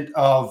element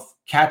of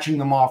catching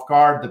them off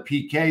guard, the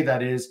PK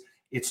that is,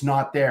 it's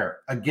not there.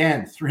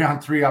 Again,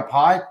 3-on-3 up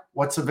high.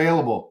 What's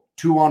available?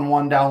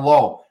 2-on-1 down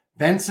low.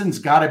 Benson's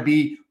got to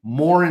be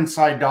more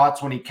inside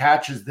dots when he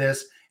catches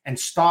this and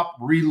stop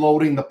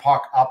reloading the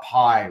puck up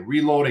high.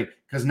 Reloading,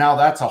 because now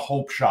that's a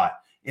hope shot.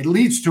 It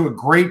leads to a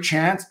great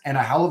chance and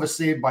a hell of a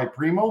save by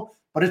Primo,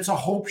 but it's a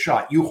hope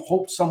shot. You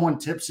hope someone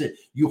tips it.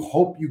 You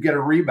hope you get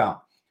a rebound.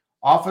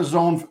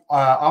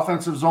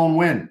 Offensive zone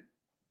win.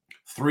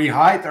 3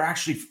 high. They're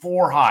actually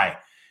 4 high.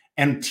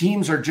 And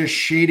teams are just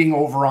shading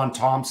over on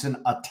Thompson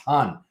a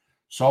ton.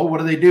 So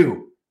what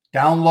do?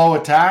 Down low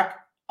attack,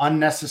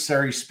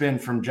 unnecessary spin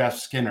from Jeff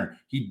Skinner.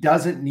 He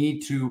doesn't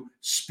need to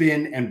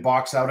spin and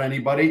box out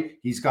anybody.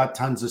 He's got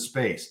tons of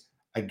space.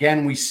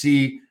 Again, we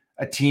see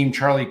a team,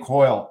 Charlie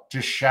Coyle,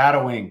 just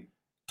shadowing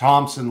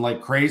Thompson like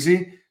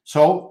crazy.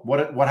 So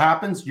what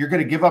happens? You're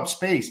going to give up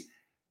space.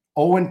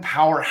 Owen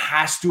Power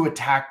has to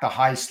attack the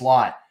high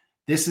slot.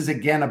 This is,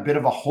 again, a bit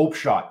of a hope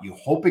shot. You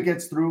hope it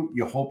gets through.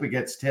 You hope it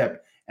gets tipped.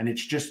 And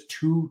it's just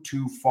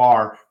too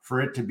far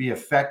for it to be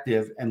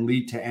effective and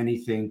lead to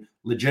anything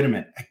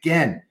legitimate.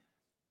 Again,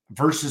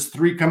 versus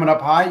 3 coming up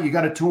high, you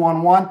got a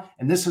 2-on-1.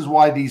 And this is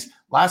why these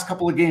last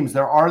couple of games,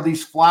 there are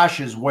these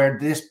flashes where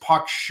this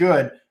puck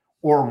should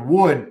or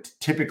would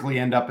typically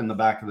end up in the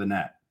back of the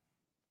net.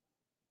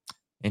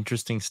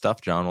 Interesting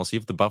stuff, John. We'll see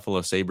if the Buffalo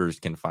Sabres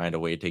can find a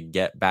way to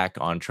get back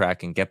on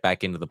track and get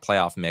back into the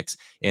playoff mix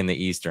in the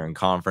Eastern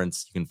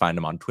Conference. You can find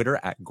him on Twitter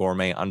at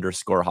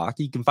gourmet_hockey.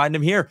 You can find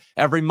him here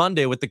every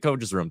Monday with the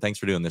Coaches Room. Thanks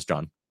for doing this,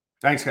 John.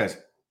 Thanks, guys.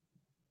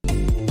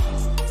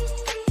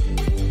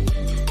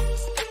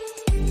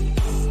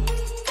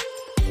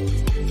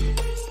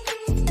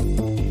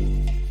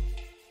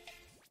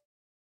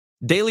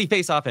 Daily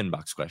Faceoff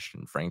inbox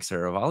question. Frank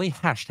Saravalli,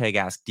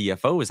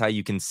 #AskDFO is how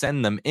you can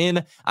send them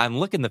in. I'm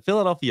looking the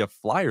Philadelphia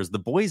Flyers. The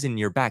boys in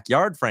your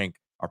backyard, Frank,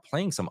 are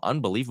playing some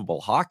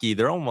unbelievable hockey.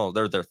 They're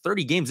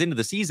 30 games into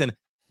the season.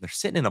 They're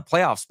sitting in a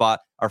playoff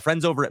spot. Our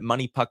friends over at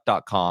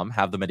moneypuck.com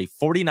have them at a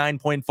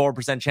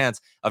 49.4%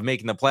 chance of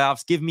making the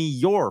playoffs. Give me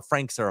your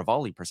Frank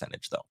Saravalli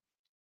percentage, though.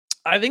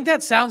 I think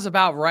that sounds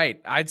about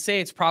right. I'd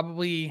say it's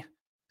probably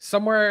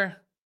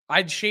somewhere,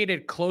 I'd shade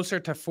it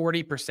closer to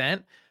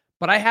 40%.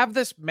 But I have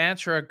this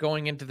mantra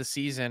going into the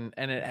season,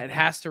 and it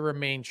has to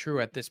remain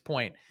true at this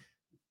point.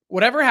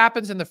 Whatever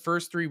happens in the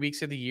first 3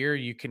 weeks of the year,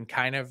 you can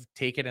kind of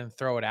take it and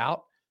throw it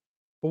out.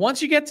 But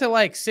once you get to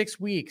like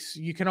 6 weeks,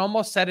 you can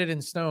almost set it in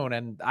stone.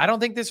 And I don't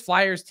think this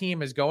Flyers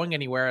team is going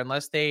anywhere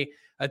unless they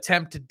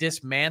attempt to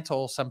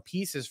dismantle some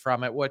pieces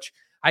from it, which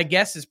I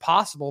guess is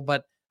possible,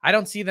 but I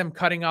don't see them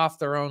cutting off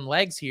their own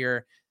legs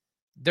here.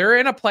 They're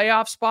in a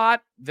playoff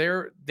spot.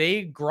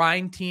 They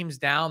grind teams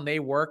down. They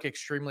work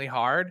extremely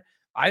hard.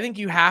 I think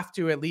you have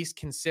to at least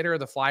consider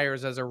the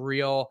Flyers as a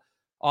real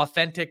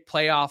authentic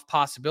playoff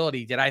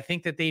possibility. Did I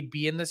think that they'd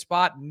be in the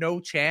spot? No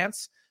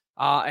chance.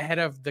 Ahead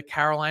of the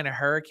Carolina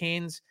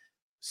Hurricanes,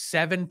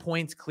 7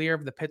 points clear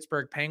of the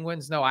Pittsburgh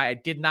Penguins. No, I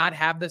did not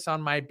have this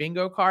on my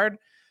bingo card,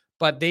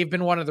 but they've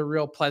been one of the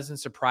real pleasant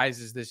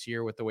surprises this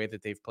year with the way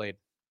that they've played.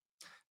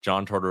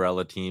 John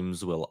Tortorella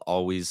teams will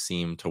always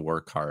seem to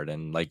work hard.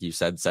 And like you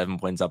said, 7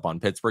 points up on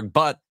Pittsburgh,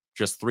 but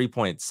just 3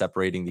 points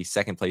separating the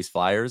second place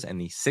Flyers and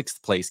the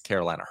sixth place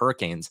Carolina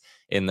Hurricanes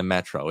in the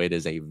Metro. It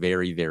is a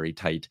very, very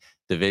tight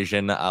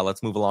division.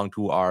 Let's move along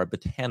to our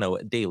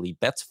Betano daily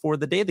bets for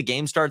the day. The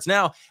game starts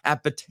now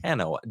at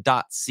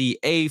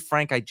betano.ca.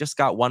 Frank, I just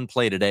got one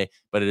play today,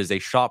 but it is a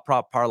shot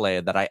prop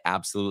parlay that I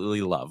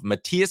absolutely love.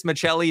 Matias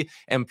Maccelli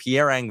and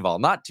Pierre Engvall,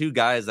 not two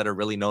guys that are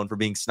really known for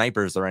being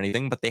snipers or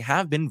anything, but they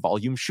have been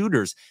volume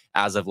shooters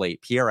as of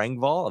late. Pierre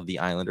Engvall of the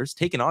Islanders,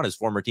 taken on his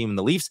former team in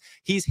the Leafs.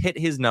 He's hit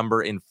his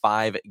number in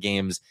 5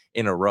 games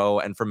in a row.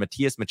 And for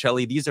Matias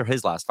Maccelli, these are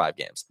his last 5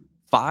 games.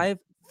 5,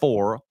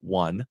 4,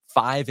 1,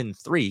 5, and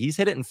 3. He's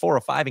hit it in 4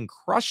 or 5 and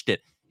crushed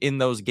it in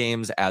those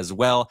games as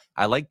well.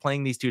 I like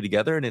playing these two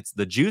together, and it's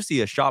the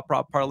juiciest shot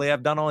prop parlay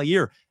I've done all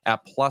year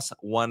at plus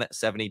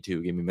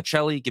 172. Give me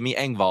Maccelli, give me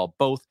Engvall,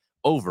 both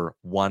over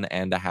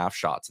 1.5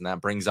 shots. And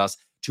that brings us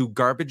to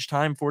garbage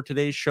time for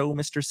today's show.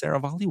 Mr.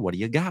 Saravalli, what do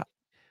you got?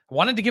 I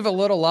wanted to give a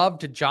little love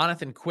to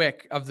Jonathan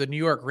Quick of the New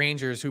York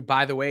Rangers, who,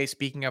 by the way,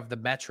 speaking of the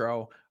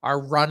Metro, are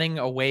running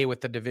away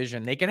with the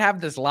division. They could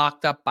have this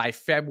locked up by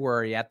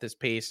February at this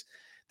pace.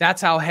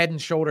 That's how head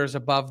and shoulders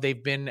above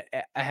they've been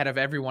ahead of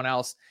everyone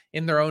else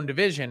in their own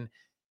division.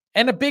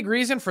 And a big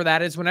reason for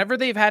that is whenever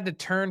they've had to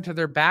turn to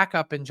their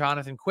backup in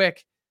Jonathan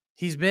Quick,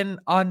 he's been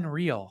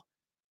unreal.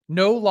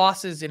 No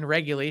losses in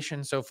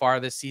regulation so far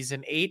this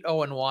season,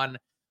 8-0-1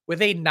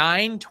 with a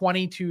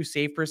 .922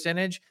 save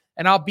percentage.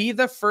 And I'll be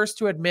the first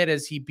to admit,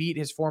 as he beat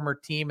his former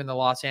team in the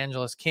Los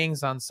Angeles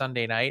Kings on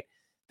Sunday night,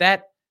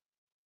 that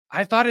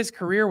I thought his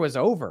career was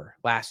over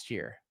last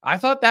year. I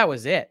thought that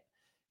was it.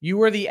 You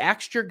were the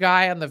extra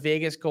guy on the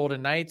Vegas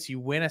Golden Knights.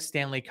 You win a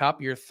Stanley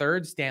Cup, your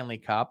third Stanley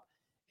Cup.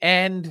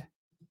 And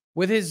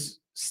with his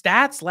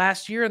stats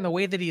last year and the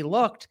way that he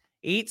looked,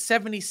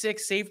 .876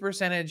 save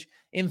percentage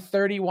in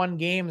 31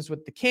 games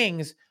with the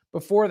Kings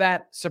before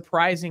that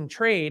surprising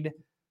trade,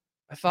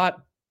 I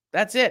thought,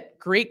 that's it.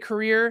 Great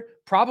career,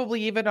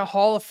 probably even a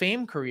Hall of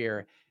Fame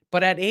career.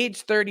 But at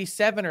age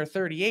 37 or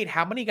 38,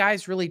 how many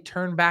guys really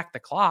turn back the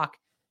clock?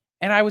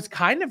 And I was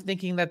kind of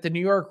thinking that the New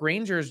York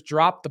Rangers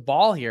dropped the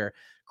ball here.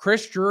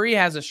 Chris Drury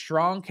has a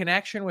strong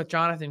connection with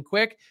Jonathan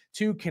Quick,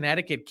 2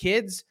 Connecticut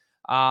kids.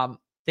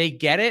 They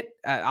get it.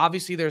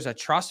 Obviously, there's a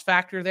trust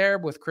factor there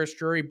with Chris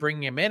Drury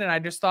bringing him in. And I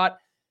just thought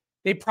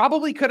they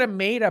probably could have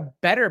made a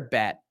better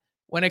bet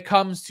when it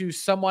comes to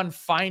someone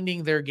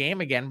finding their game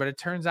again. But it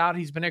turns out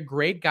he's been a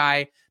great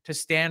guy to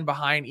stand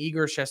behind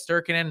Igor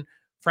Shesterkin. And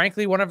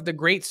frankly, one of the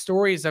great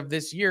stories of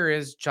this year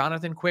is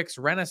Jonathan Quick's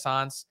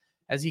renaissance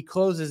as he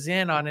closes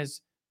in on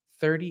his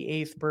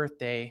 38th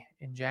birthday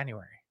in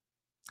January.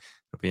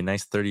 It'll be a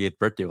nice 38th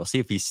birthday. We'll see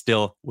if he's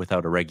still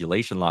without a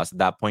regulation loss at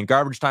that point.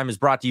 Garbage Time is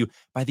brought to you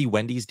by the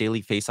Wendy's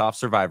Daily Faceoff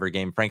Survivor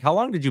game. Frank, how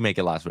long did you make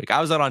it last week?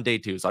 I was out on day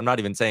 2, so I'm not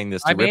even saying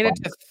this to I made it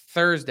to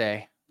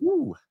Thursday.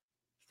 Ooh,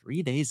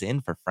 3 days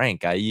in for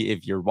Frank.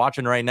 If you're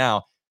watching right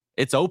now,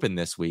 it's open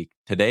this week.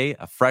 Today,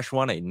 a fresh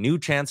one, a new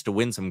chance to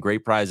win some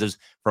great prizes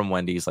from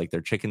Wendy's, like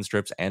their chicken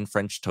strips and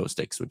French toast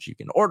sticks, which you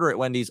can order at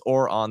Wendy's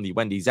or on the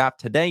Wendy's app.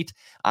 To date,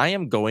 I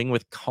am going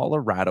with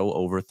Colorado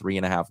over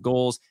 3.5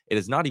 goals. It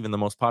is not even the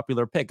most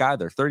popular pick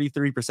either.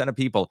 33% of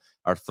people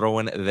are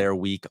throwing their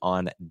week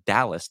on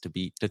Dallas to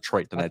beat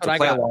Detroit tonight. So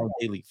play along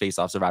daily,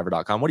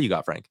 faceoffsurvivor.com. What do you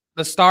got, Frank?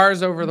 The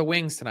Stars over the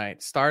Wings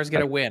tonight. Stars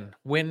get a win.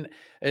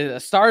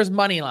 Stars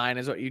money line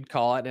is what you'd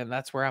call it, and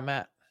that's where I'm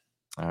at.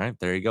 All right,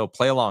 there you go.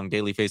 Play along,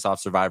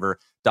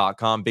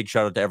 dailyfaceoffsurvivor.com. Big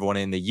shout out to everyone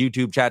in the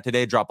YouTube chat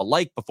today. Drop a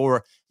like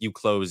before you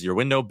close your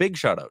window. Big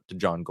shout out to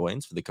John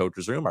Goins for the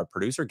Coach's Room, our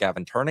producer,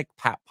 Gavin Turnick,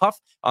 Pat Puff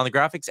on the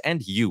graphics,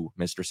 and you,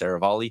 Mr.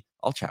 Saravalli.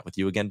 I'll chat with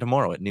you again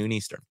tomorrow at noon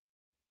Eastern.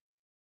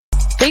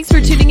 Thanks for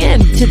tuning in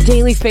to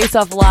Daily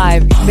Faceoff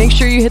Live. Make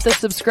sure you hit the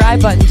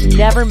subscribe button to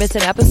never miss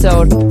an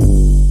episode.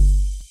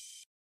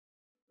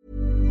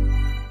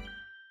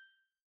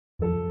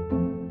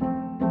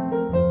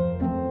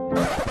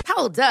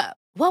 Hold up.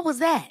 What was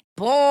that?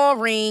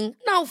 Boring.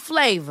 No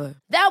flavor.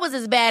 That was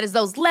as bad as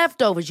those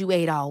leftovers you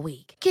ate all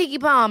week.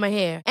 Keke Palmer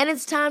here. And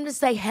it's time to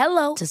say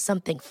hello to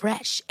something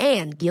fresh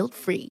and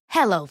guilt-free.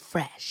 Hello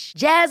Fresh.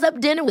 Jazz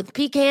up dinner with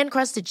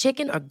pecan-crusted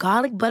chicken or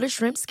garlic butter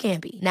shrimp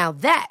scampi. Now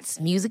that's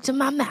music to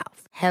my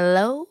mouth.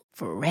 Hello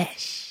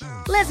Fresh.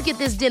 Let's get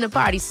this dinner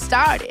party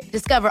started.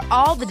 Discover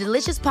all the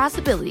delicious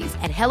possibilities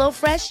at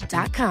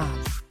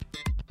HelloFresh.com.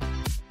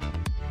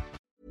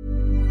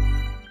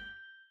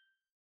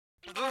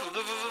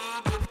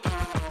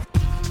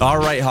 All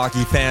right,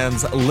 hockey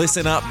fans,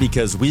 listen up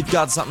because we've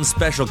got something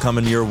special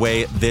coming your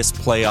way this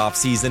playoff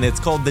season. It's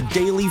called the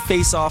Daily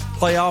Faceoff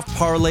Playoff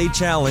Parlay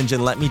Challenge,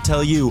 and let me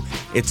tell you,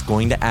 it's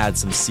going to add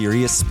some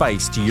serious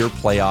spice to your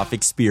playoff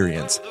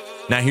experience.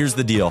 Now here's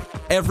the deal.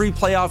 Every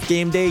playoff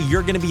game day,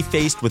 you're going to be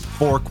faced with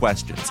 4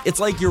 questions. It's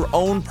like your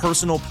own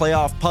personal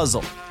playoff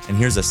puzzle. And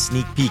here's a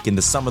sneak peek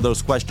into some of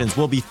those questions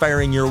we'll be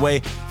firing your way.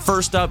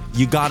 First up,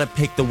 you got to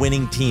pick the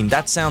winning team.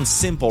 That sounds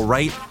simple,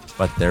 right?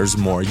 But there's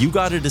more. You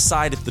got to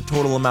decide if the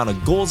total amount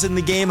of goals in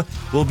the game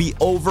will be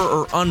over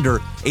or under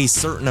a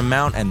certain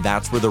amount, and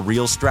that's where the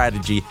real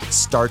strategy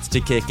starts to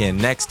kick in.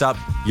 Next up,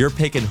 you're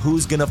picking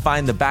who's going to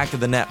find the back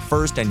of the net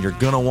first, and you're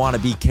going to want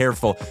to be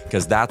careful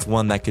because that's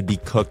one that could be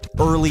cooked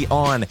early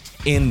on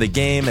in the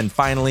game. And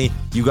finally,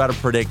 you got to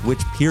predict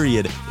which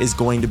period is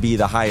going to be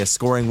the highest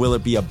scoring. Will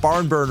it be a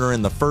barn burner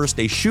in the first,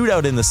 a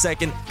shootout in the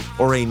second,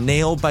 or a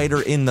nail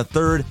biter in the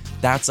third?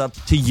 That's up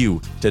to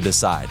you to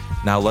decide.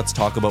 Now let's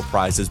talk about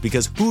prizes,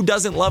 because who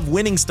doesn't love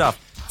winning stuff?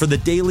 For the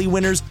daily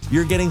winners,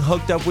 you're getting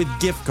hooked up with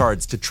gift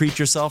cards to treat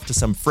yourself to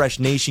some fresh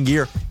Nation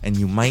gear, and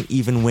you might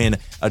even win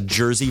a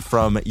jersey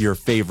from your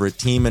favorite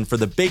team. And for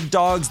the big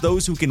dogs,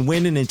 those who can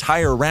win an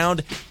entire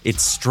round,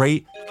 it's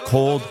straight,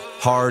 cold,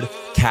 hard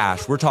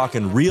cash. We're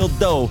talking real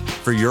dough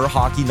for your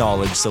hockey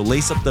knowledge. So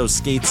lace up those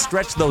skates,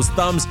 stretch those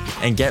thumbs,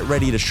 and get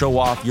ready to show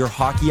off your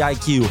hockey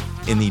IQ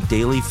in the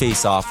Daily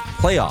Faceoff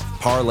Playoff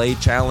Parlay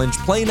Challenge.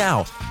 Play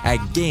now at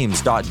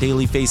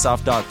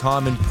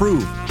games.dailyfaceoff.com and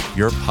prove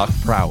your puck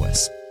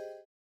prowess.